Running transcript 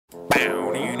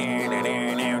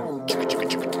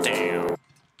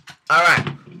Alright.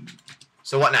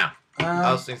 So what now?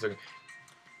 How's things looking?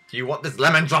 Do you want this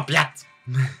lemon drop yet?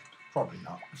 Probably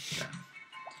not. Yeah.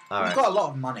 We've Alright. got a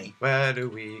lot of money. Where do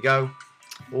we go?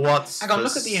 What's Hang on, for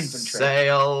look at the inventory.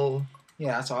 sale?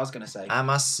 Yeah, that's what I was going to say. Am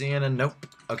I seeing a nope?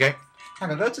 Okay.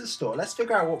 Hang on, go to the store. Let's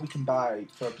figure out what we can buy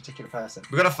for a particular person.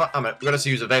 We gotta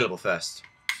see who's available first.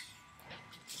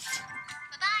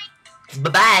 Bye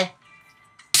bye.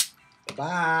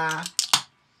 Bye.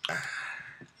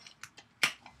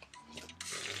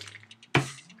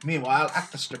 Meanwhile,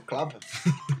 at the strip club.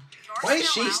 Why is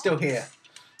she still here?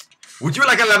 Would you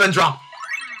like a lemon drop?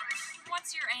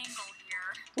 What's your angle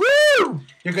here? Woo!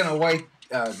 You're gonna wake.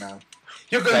 Oh no.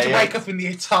 You're going to wake up in the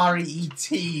Atari ET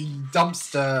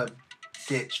dumpster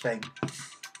ditch thing.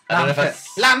 I don't know if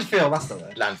that's... Landfill, that's the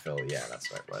word. Landfill, yeah, that's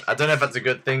the right word. I don't know if that's a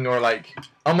good thing or like,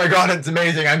 oh my god, it's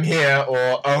amazing, I'm here,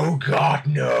 or oh god,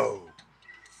 no.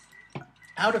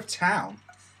 Out of town.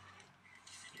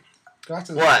 Go out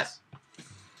to the What? house.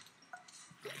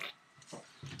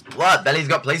 What? Belly's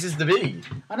got places to be.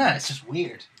 I know, it's just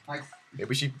weird. Like,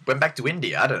 maybe she went back to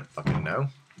India, I don't fucking know.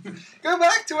 go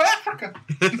back to Africa.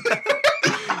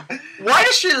 Why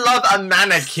does she love a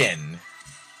mannequin?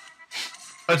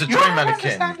 Oh, it's a toy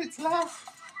mannequin. I understand its love.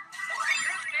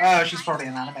 Oh, she's probably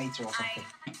an animator or something.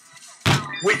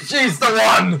 Wait, she's the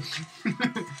one!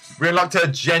 We unlocked her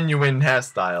genuine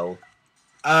hairstyle.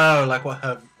 Oh, like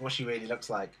what she really looks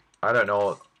like. I don't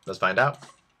know. Let's find out.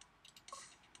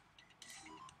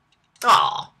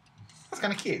 Aw. That's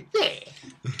kind of cute. Yeah.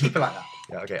 Keep it like that.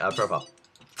 Yeah, okay, our profile.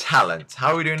 Talent.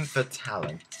 How are we doing for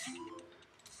talent?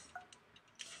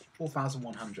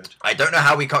 4,100. I don't know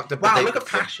how we cocked up. Wow, look at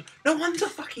passion. No wonder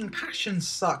fucking passion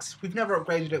sucks. We've never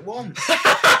upgraded it once.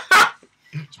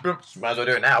 Might as well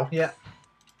do it now. Yeah.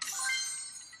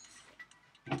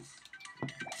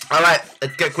 Alright,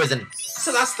 let's get quizzing.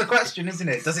 So that's the question, isn't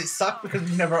it? Does it suck because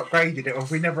we've never upgraded it, or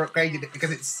have we never upgraded it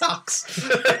because it sucks?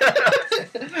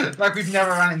 Like we've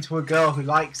never ran into a girl who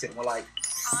likes it and we're like,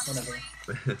 Honestly,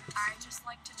 I just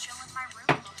like to chill in my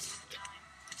room most of the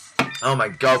time. Oh my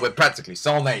god, we're practically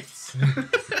soulmates. I don't mean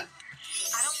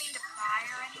to pry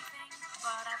or anything,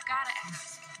 but I've got to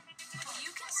ask. Do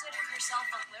you consider yourself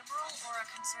a liberal or a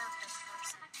conservative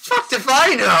person? Fucked if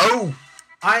I know!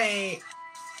 I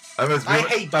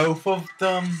hate both of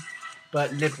them,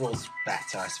 but liberal's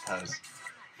better, I suppose.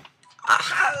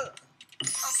 Okay, good.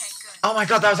 Oh my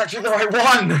god, that was actually the right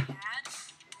one! Bad.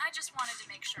 I just wanted to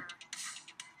make sure.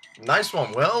 Nice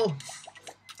one, Will.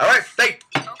 Alright, hey!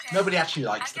 Okay. Nobody actually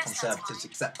likes I the guess that's Conservatives fine.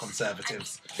 except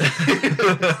Conservatives.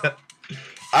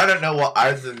 I don't know what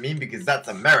either mean because that's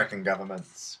American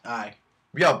governments. Aye.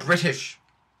 We are British.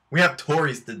 We have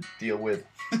Tories to deal with.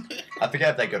 I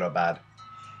forget if they're good or bad.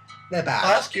 They're bad.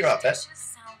 I'll ask you up, Dishes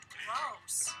sound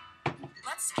gross.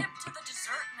 Let's skip to the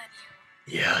dessert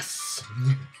menu. Yes.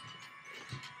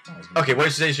 Okay, what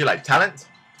did she say she like? Talent?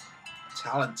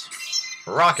 Talent.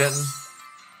 Rockin'.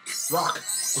 Rock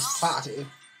this party.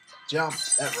 Jump,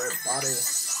 everybody.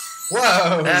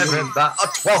 Whoa! Everybody.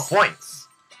 Oh, 12 points.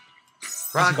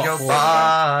 Rock got your 4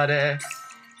 body.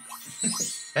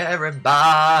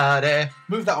 Everybody.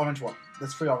 Move that orange one.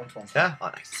 There's 3 orange ones. Yeah? Oh,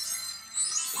 nice.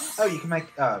 Oh, you can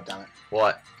make. Oh, damn it.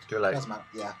 What? Too late. Doesn't matter.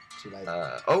 Yeah, too late.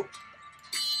 Oh.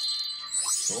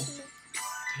 Cool.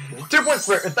 2 points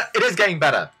for it. It is getting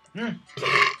better. Oh,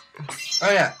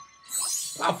 yeah.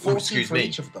 Wow, 14 excuse for me.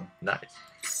 each of them. Nice.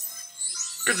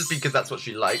 Could just be because that's what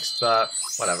she likes, but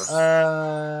whatever.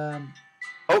 Oh.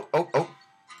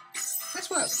 Nice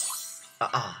work.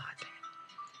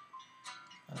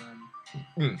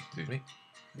 Excuse me.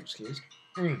 Excuse.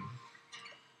 Mm.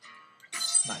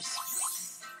 Nice.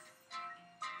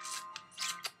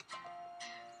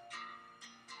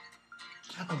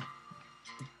 Oh,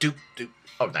 Doop.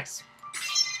 Oh, nice.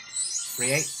 3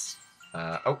 8s.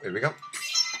 Oh, here we go.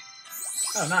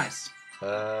 Oh, nice.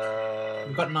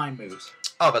 We've got 9 moves.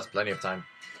 Oh, that's plenty of time.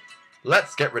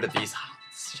 Let's get rid of these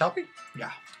hearts, shall we?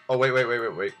 Yeah. Oh, wait.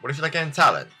 What if you like getting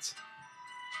talent?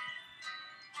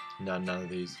 No, none of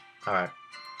these. Alright.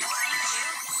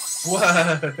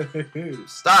 Whoa!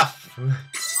 Stuff! Alright.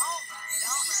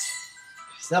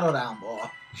 Settle down, boy.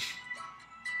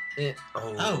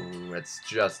 Oh, it's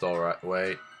just alright.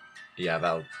 Wait. Yeah,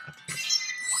 that'll...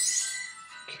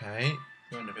 Okay.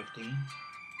 315. Not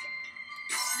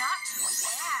too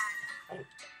bad.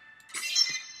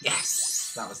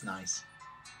 Yes! That was nice.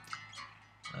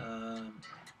 Oh.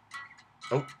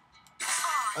 Oh.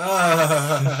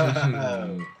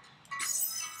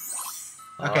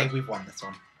 Okay, we've won this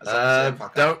one.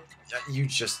 Don't... You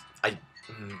just...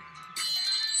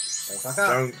 fuck up.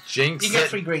 Don't jinx You get it.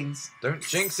 3 greens. Don't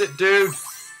jinx it, dude.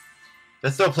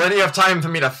 There's still plenty of time for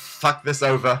me to fuck this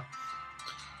over.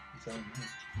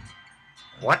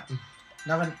 What?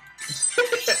 Nothing.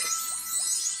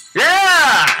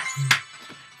 Yeah!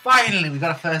 Finally, we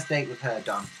got a first date with her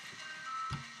done.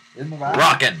 Isn't that?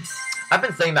 Rockin'. I've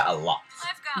been saying that a lot.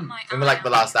 I've got my In like the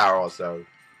last hour or so.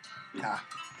 Yeah.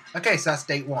 Okay, so that's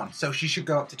date 1. So she should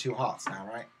go up to 2 hearts now,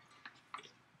 right?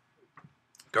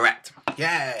 Correct.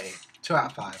 Yay! 2 out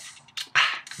of 5.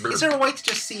 Is there a way to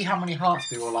just see how many hearts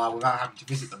they all are without having to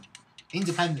visit them?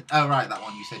 Independent. Oh, right, that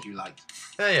one you said you liked.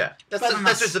 Yeah. That's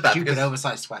That's just about stupid because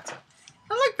oversized sweater.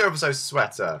 I like the oversized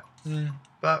sweater.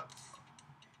 But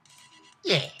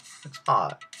yeah, it's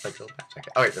hard. Like a little back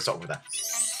jacket. Oh wait, let's start with that.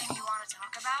 Anything you want to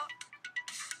talk about?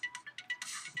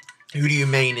 Who do you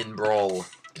main in Brawl?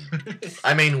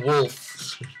 I mean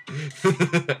Wolf.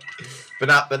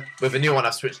 but with a new one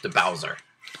I've switched to Bowser.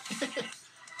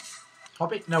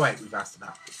 Hobbit? No, wait, we've asked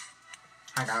that.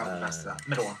 Hang on, we've asked that.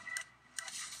 Middle one.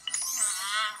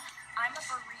 I'm a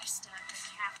barista at the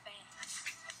cafe.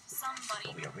 Somebody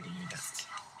Oh, we already knew that.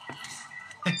 tell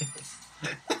me.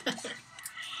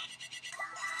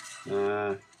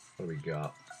 What do we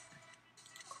got?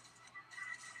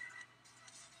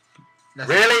 Let's-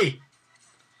 Really?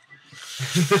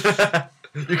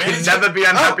 You can never be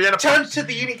unhappy in a turn to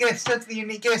the unique guest. Turn to the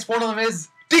unique guest. One of them is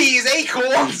these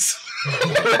acorns.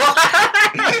 I'm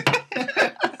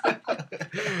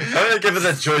gonna give it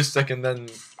a joystick and then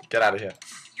get out of here.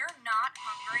 You're not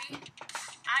hungry?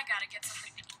 I gotta get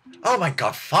something to eat. Oh my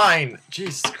god, fine.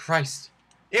 Jesus Christ.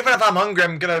 Even if I'm hungry,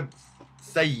 I'm gonna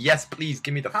say yes, please,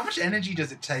 give me the... How much energy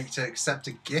does it take to accept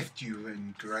a gift you've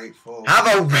been grateful? Have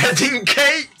a wedding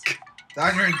cake!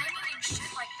 I'm eating shit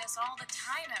like this all the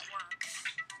time at work.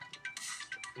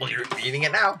 Well, you're eating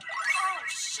it now. Oh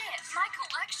shit, my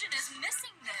collection is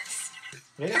missing this.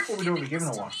 Really? I thought we'd already given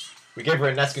her one. We gave her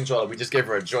a NES controller, we just gave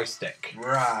her a joystick.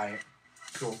 Right.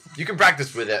 Cool. You can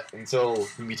practice with it until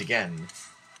we meet again.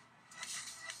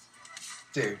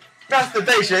 Dude.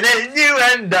 Masturbation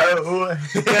innuendo!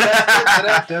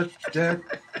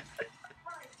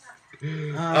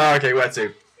 Oh, okay, where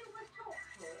to?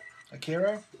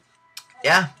 Akira?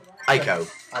 Yeah? Aiko.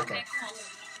 Okay. Cool.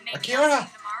 Maybe Akira! I'll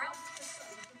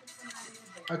see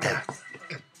you tomorrow. Okay.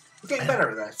 We're getting better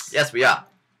at this. Yes, we are.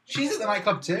 She's at the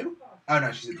nightclub too? Oh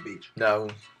no, she's at the beach. No.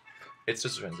 It's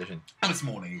just a transition. And it's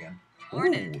morning again.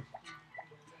 Ooh.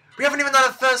 We haven't even done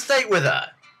a first date with her.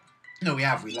 No, we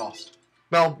have. We lost.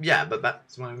 Well, yeah, but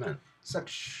that's what I meant.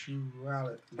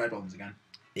 Sexuality. Red ones again.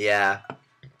 Yeah.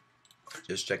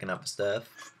 Just checking out the stuff.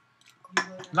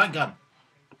 Light gun.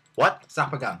 What?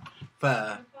 Zapper gun.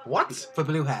 What? For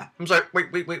blue hair. I'm sorry,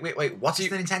 wait. What are It's you...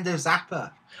 the Nintendo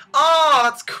Zapper. Oh,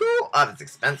 that's cool. Oh, that's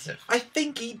expensive. I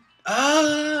think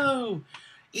Oh!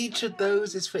 Each of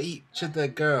those is for each of the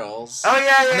girls. Oh,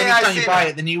 yeah, And then I each time see you buy that.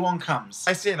 it, the new one comes.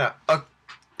 I see it now. Oh,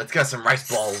 let's get some rice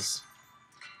balls.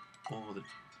 Oh,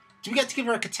 do we get to give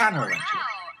her a katana Wow, eventually?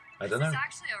 I don't this know. is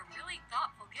actually a really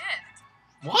thoughtful gift.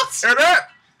 What? Hear that?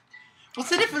 What's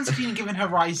the difference between giving her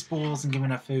rice balls and giving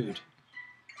her food?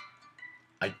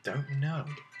 I don't know.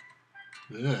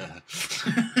 Ugh.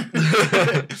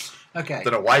 Okay.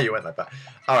 Don't know why you went like that.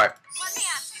 All right, Let me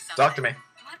ask you something. talk to me.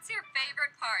 What's your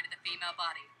favorite part of the female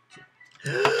body?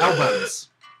 Elbows.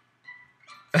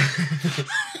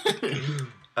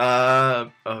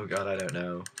 Oh god, I don't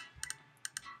know.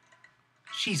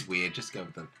 She's weird. Just go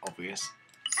with the obvious.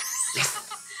 Of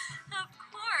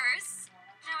course.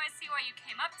 Now I see why you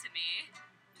came up to me.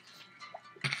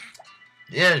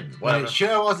 Yeah, Well, whatever. it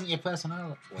sure wasn't your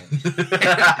personality. Wait.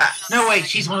 No, wait.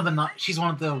 She's one of the she's one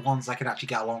of the ones I could actually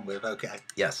get along with. Okay.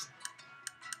 Yes.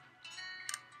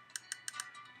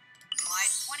 Why,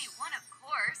 21, of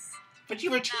course. But you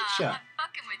were a Nah, teacher. I'm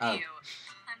fucking with Oh. you.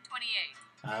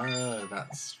 I'm 28. Oh,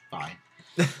 that's fine.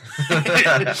 You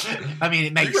I mean,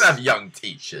 it makes. can have young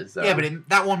teachers. Though. Yeah, but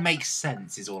that one makes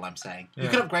sense. Is all I'm saying. You Yeah.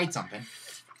 could upgrade something.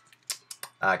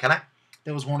 Can I?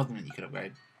 There was one of them that you could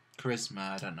upgrade.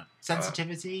 Charisma. I don't know.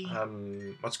 Sensitivity.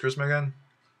 What's charisma again?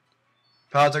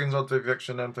 Power tokens on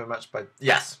eviction and for a match by...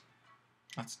 Yes!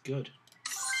 That's good.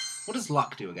 What does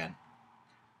luck do again?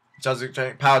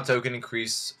 Power token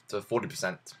increase to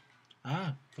 40%.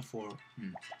 Ah, before.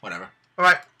 Whatever.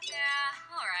 Alright. Yeah,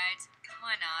 alright.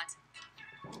 Why not?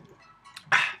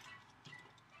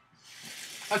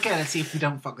 Okay, let's see if we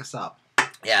don't fuck this up.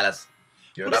 Yeah, let's...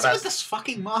 do What our is it with best. this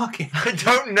fucking market? I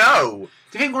don't know!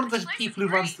 Do you think one of the This place people is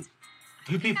who runs great.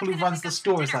 the people who I'm gonna runs pick the up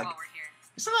store some is dinner like, while we're here.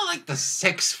 isn't that like the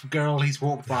sixth girl he's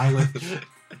walked by with?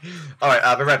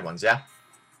 Alright, the red ones, yeah?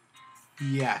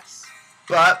 Yes.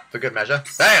 But, for good measure,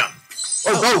 bam!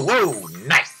 Whoa, whoa, whoa!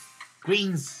 Nice!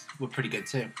 Greens were pretty good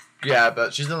too. Yeah,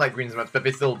 but she doesn't like green as much, but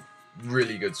they still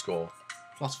really good score.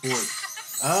 Plus forward.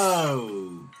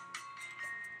 Oh.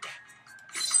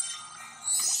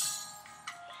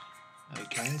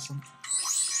 Okay,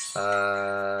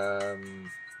 Oh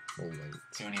wait.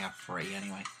 so you only have 3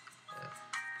 anyway.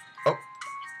 Oh.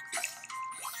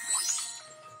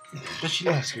 Does she?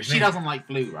 Excuse She me. doesn't like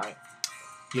blue, right?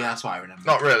 Yeah, that's what I remember.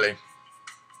 Not really.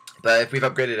 But if we've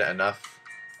upgraded it enough.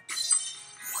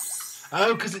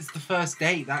 Oh, because it's the first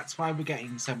date. That's why we're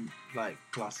getting some like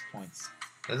plus points.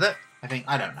 Is it? I think.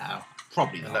 I don't know.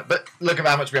 Probably not. But look at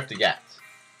how much we have to get.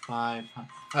 5.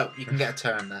 Oh, you can get a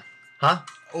turn there. Huh?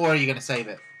 Or are you going to save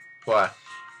it? Why?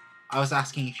 I was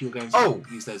asking if you were going to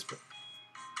use those.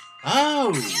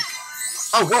 Oh!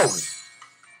 Oh, whoa!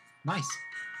 Nice.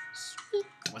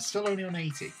 We're still only on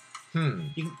 80. Hmm.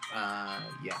 You can,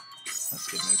 yeah. That's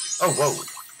a good move. Oh, whoa.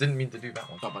 Didn't mean to do that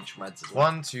one. Got a bunch of reds as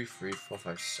well. 1, 2, 3, 4,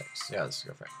 5, 6. Yeah, let's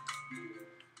go for it.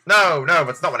 No,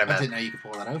 that's not what I I meant. didn't know you could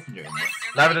pull that open during the...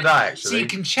 Neither did I, So actually. you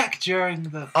can check during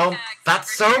the... Oh, that's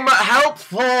so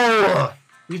helpful!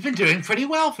 We've been doing pretty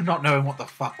well for not knowing what the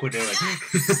fuck we're doing.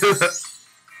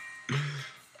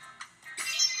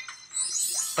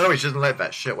 Oh, he shouldn't like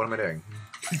that shit. What am I doing?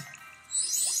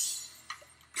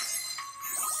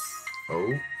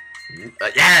 Oh.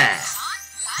 Yeah!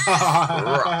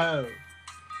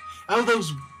 Oh,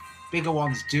 those bigger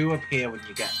ones do appear when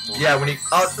you get more. Yeah, when you...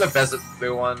 Oh, look, there's a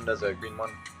blue one. There's a green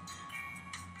one.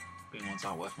 Green ones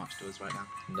aren't worth much to us right now.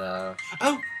 No.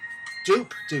 Oh!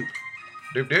 Dupe. Doop,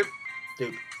 doop. Doop.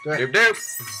 Doop, doop.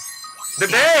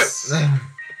 Doop, Yes. doop.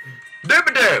 Doop,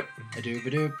 doop. A doop, a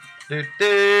doop. Doop,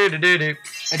 doop, doop, doop.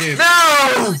 A doop.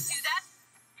 No!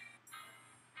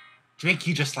 Do you think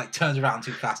you just like turned around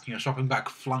too fast and your shopping bag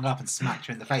flung up and smacked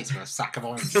you in the face with a sack of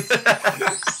oranges?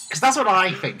 Because that's what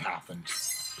I think happened.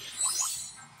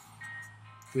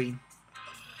 Green.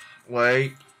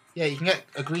 Wait. Yeah, you can get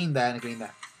a green there and a green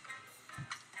there.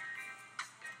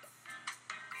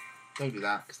 Don't do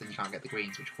that, because then you can't get the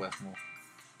greens, which are worth more.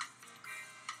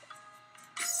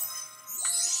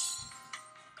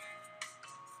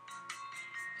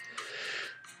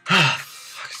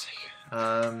 Fuck's sake.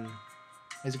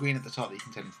 There's a green at the top that you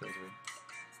can turn into those green.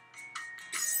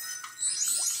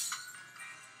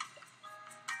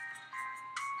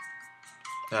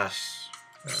 Yes.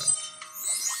 Yeah.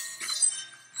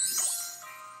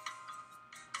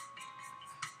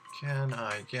 Can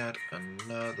I get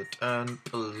another turn,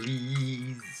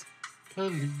 please?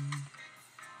 Please.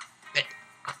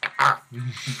 Let me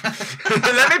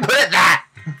put it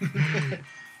there!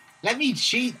 Let me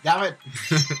cheat, damn it!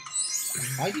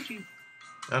 Why did you...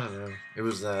 I don't know. It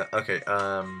was, okay,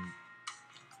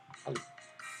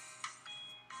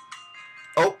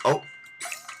 Oh.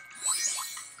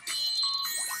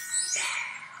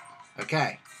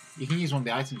 Okay. You can use one of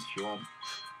the items if you want.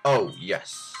 Oh,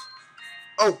 yes.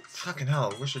 Oh, fucking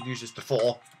hell. I wish I'd used this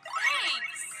before.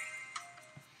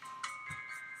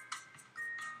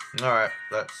 Alright,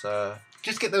 let's,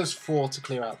 Just get those 4 to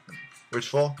clear out. which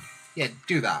 4? Yeah,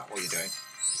 do that while you're doing.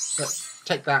 But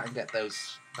take that and get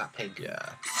those... that pink.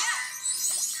 Yeah.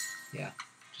 Yeah.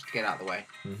 Just to get out of the way.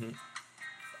 Mm-hmm.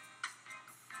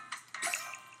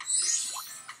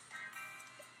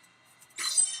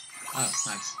 Oh,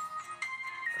 nice.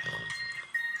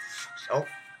 Oh.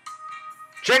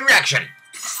 Chain reaction!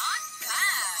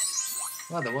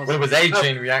 Well, there was... Well, it was a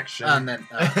chain reaction. And then...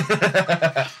 oh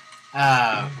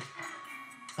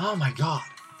my god.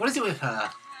 what is it with her?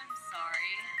 I'm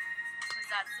sorry. Was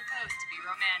that supposed to be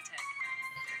romantic?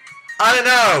 I don't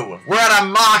know. We're at a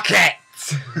market.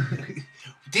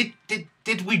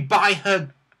 Did we buy her...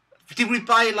 Did we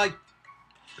buy, like...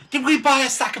 Did we buy a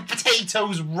sack of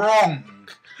potatoes wrong?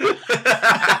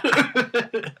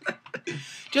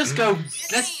 Just go... Give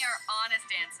Let's... me your honest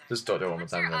answer. Just don't do it one more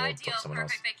What's time your and then we'll ideal talk to someone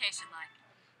else. perfect vacation like?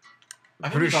 I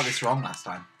think we got this wrong last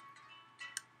time. No,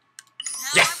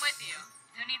 Yes! I'm with you.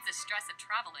 Who needs the stress of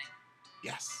traveling?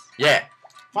 Yes. Yeah.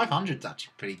 500's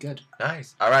actually pretty good.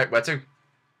 Nice. Alright, where to?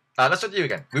 Let's talk to you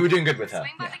again. We were doing good with her.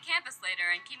 Swing by Yeah. the campus later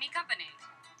and keep me company.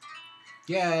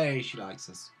 Yay, she likes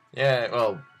us. Yeah,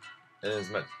 well, as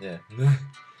much, yeah.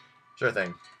 Sure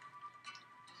thing.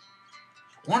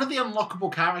 One of the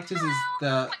unlockable characters is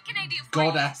the What can I do for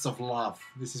goddess of love.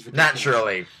 This is ridiculous.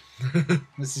 Naturally.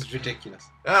 This is ridiculous.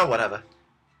 Oh, whatever.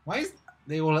 Why is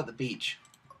they all at the beach?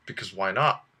 Because why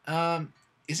not?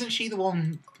 Isn't she the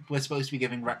one we're supposed to be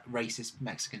giving racist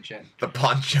Mexican shit? The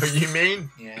poncho, you mean?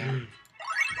 Yeah.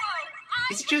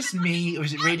 Is it just me, or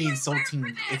is it really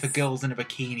insulting if a girl's in a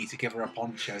bikini to give her a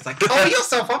poncho? It's like, cover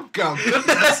yourself up, girl.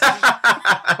 Goodness.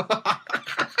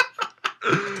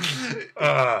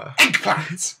 Uh.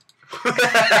 Eggplant.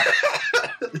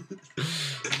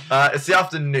 It's the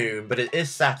afternoon, but it is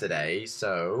Saturday,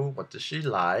 so what does she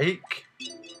like?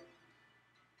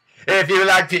 If you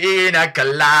like pina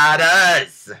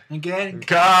coladas, Again,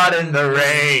 caught in the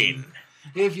rain,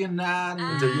 if you're not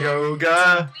into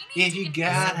yoga. if you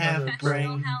gotta have a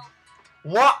brain.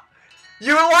 What?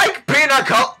 You like pina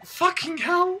col? Fucking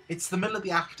hell! It's the middle of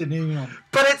the afternoon.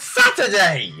 But it's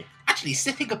Saturday! Actually,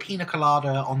 sipping a pina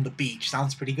colada on the beach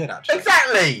sounds pretty good, actually.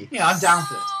 Exactly! Yeah, I'm down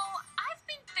for this. So, I've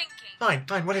been thinking.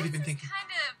 Fine, what have you been thinking? Kind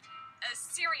of a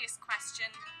serious question.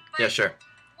 But Yeah, sure.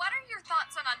 What are your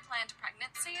thoughts on unplanned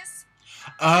pregnancies?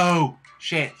 Oh,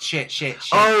 shit.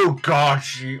 Oh,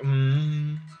 gosh,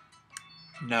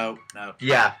 No.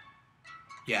 Yeah.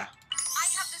 Yeah. I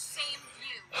have the same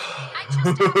view. I just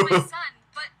have my son,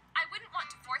 but I wouldn't want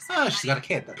to force Oh, anybody. she's got a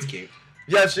kid. That's cute.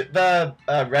 Yeah, the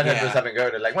redhead Yeah. was having a go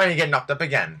at it, like, why are you getting knocked up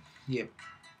again? Yeah.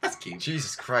 That's cute.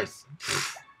 Jesus Christ.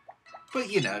 But,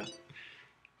 you know.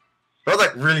 I was,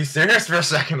 like, really serious for a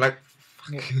second, like...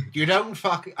 You don't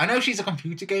fuck... I know she's a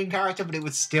computer game character, but it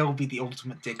would still be the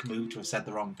ultimate dick move to have said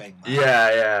the wrong thing. Like,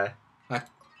 Yeah. Like,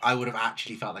 I would have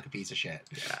actually felt like a piece of shit.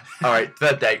 Yeah. Alright,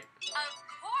 third date. Of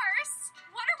course.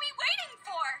 What are we waiting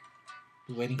for?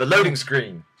 We're waiting The for- loading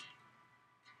screen.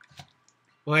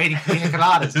 We're waiting for pina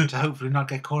coladas to hopefully not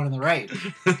get caught in the rain.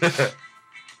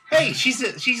 Hey, she's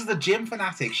the gym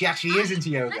fanatic. She actually is into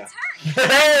yoga. Let's hurry.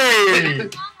 Hey! Long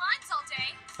lines all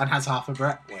day. And has half a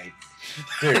breath. Wait.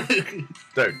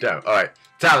 Dude, don't. Alright,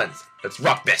 talents. Let's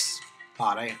rock this.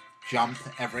 Party, jump,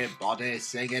 everybody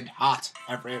singing hot,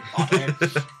 everybody,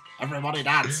 everybody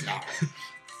dance now.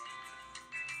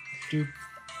 Doop,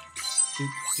 doop,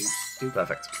 doop, doop.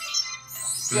 Perfect.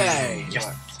 Yay! Yes.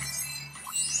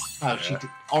 Oh,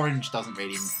 orange doesn't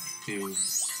really do.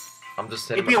 I'm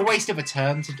just It'd hitting be a waste of a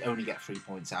turn to only get 3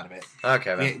 points out of it.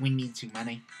 Okay, then. We need too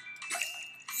many.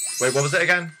 Wait, what was it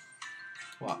again?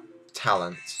 What?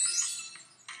 Talent.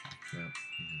 No.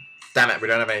 Damn it, we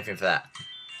don't have anything for that.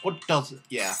 What does it?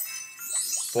 Yeah.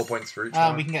 4 points for each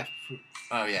one. We can get.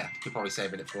 Oh yeah, could probably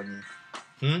save it for when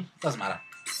you. Doesn't matter.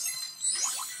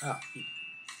 Oh.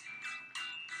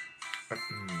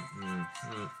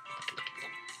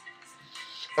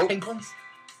 Oh. Pink ones.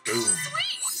 Boom.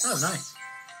 Sweet. Oh, nice.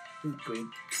 Ooh, green.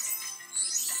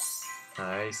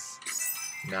 Nice.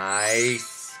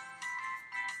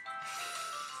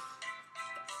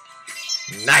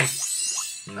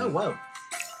 Oh, whoa.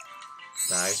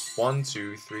 Nice. 1,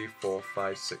 2, 3, 4,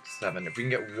 5, 6, 7. If we can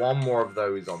get one more of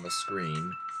those on the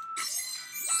screen.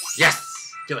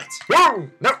 Yes! Do it. Whoa!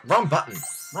 No, wrong button.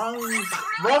 Wrong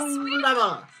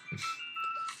lever.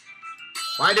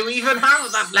 Why do we even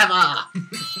have that lever?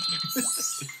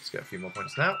 Let's get a few more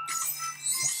points now.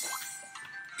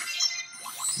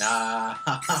 Nice.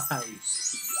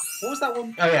 What was that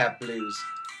one? Oh yeah, blues.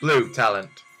 Blue, talent.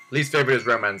 Least favorite is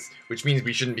romance, which means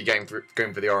we shouldn't be going for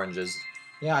the oranges.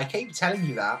 Yeah, I keep telling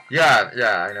you that. Yeah,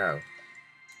 I know.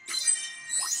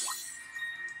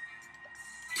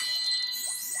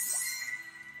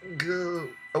 Go.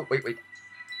 Oh, wait.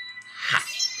 Ha.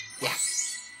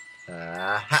 Yes.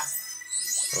 Ha. Ha.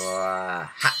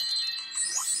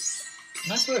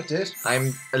 Nice work, dude.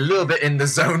 I'm a little bit in the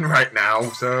zone right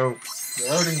now, so...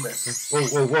 You're owning this.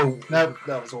 Whoa. No,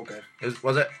 that was all good.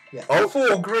 Was it? Yeah. Oh,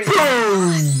 4 green.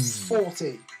 Boom!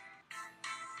 40.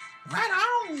 Right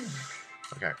on.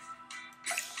 Okay.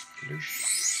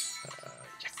 Yes.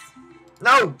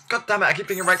 No! God damn it, I keep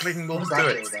thinking right-clicking will do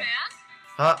it. Then.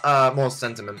 Man. More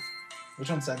sentiment. Which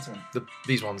one's sentiment?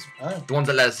 These ones. Oh. The ones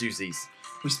that let us use these.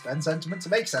 We spend sentiment to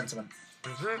make sentiment.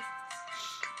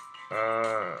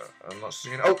 I'm not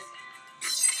seeing... Oh!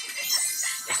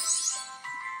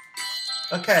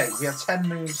 Okay, we have 10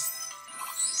 moves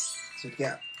to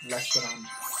get less than 100.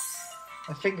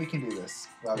 I think we can do this.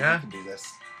 Well, Yeah? we can do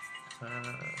this.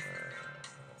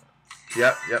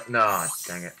 Yep. No,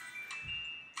 dang it.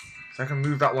 So I can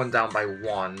move that one down by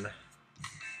 1.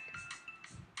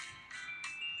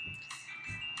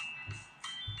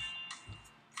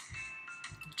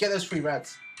 Get those 3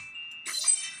 reds.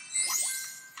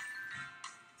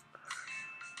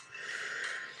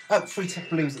 Oh, 3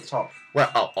 blues at the top. Well,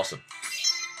 oh, awesome.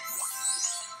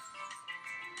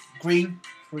 Green,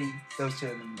 3, those 2,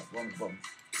 and then 1 at the bottom.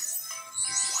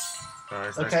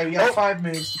 Nice. Okay, we have 5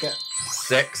 moves to get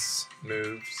 6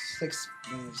 moves. 6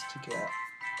 moves to get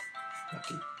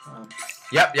lucky.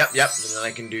 Yep. And then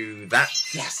I can do that.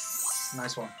 Yes!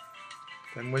 Nice one.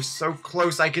 Then we're so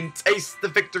close, I can taste the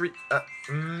victory.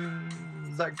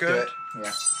 Is that Do good? it.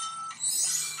 Yeah.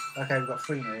 Okay, we've got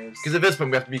 3 moves. Because at this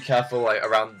point we have to be careful, like,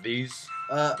 around these.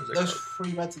 Those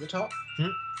 3 reds at the top.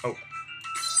 Oh.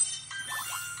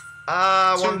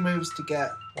 2 moves to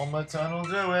get. One more turn will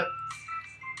do it.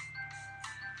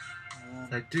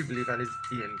 And I do believe that is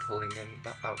Ian pulling in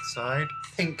that outside.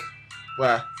 Pink.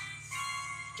 Where?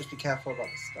 Just be careful about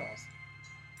the stars.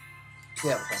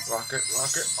 Yeah, okay. Rocket,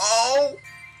 rocket. Oh!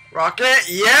 Rocket,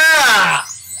 yeah!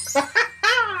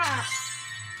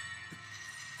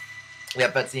 Yeah,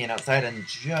 that's Ian outside and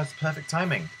just perfect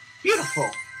timing. Beautiful.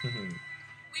 We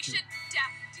should do that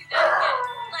again.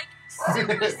 Like,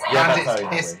 seriously. Yeah, Bandit's that's how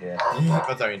pissed. you do it here.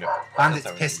 That's how you do it. Bandit's That's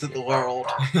how we pissed do at the it. world.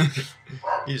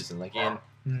 He just didn't like Ian.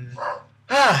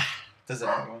 Ah, Does it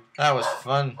anymore? that was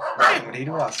fun. Right, what do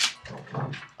you was?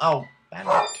 Oh,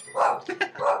 Bandit.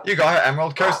 You got her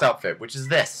Emerald Coast outfit, which is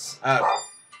this. Oh.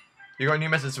 You got a new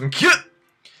message from Cute.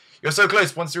 You're so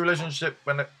close. Once your relationship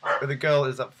with a girl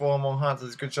is at 4 more hearts,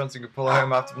 there's a good chance you can pull her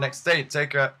home after the next date.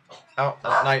 Take her out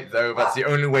at night, though. That's the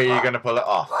only way you're going to pull it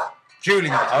off. Julie.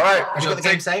 Alright. Have you got the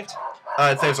game saved?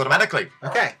 It saves automatically.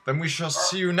 Okay. Then we shall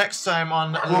see you next time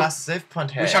on La Save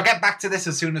Point. We shall get back to this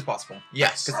as soon as possible.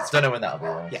 Yes. 'Cause it's Don't know when that'll be,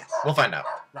 though. Yes. We'll find out.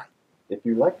 If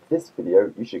you liked this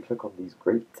video, you should click on these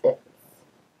great tips.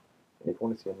 And if you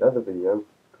want to see another video,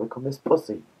 click on this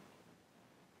pussy.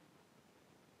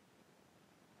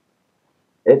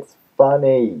 It's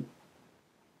funny.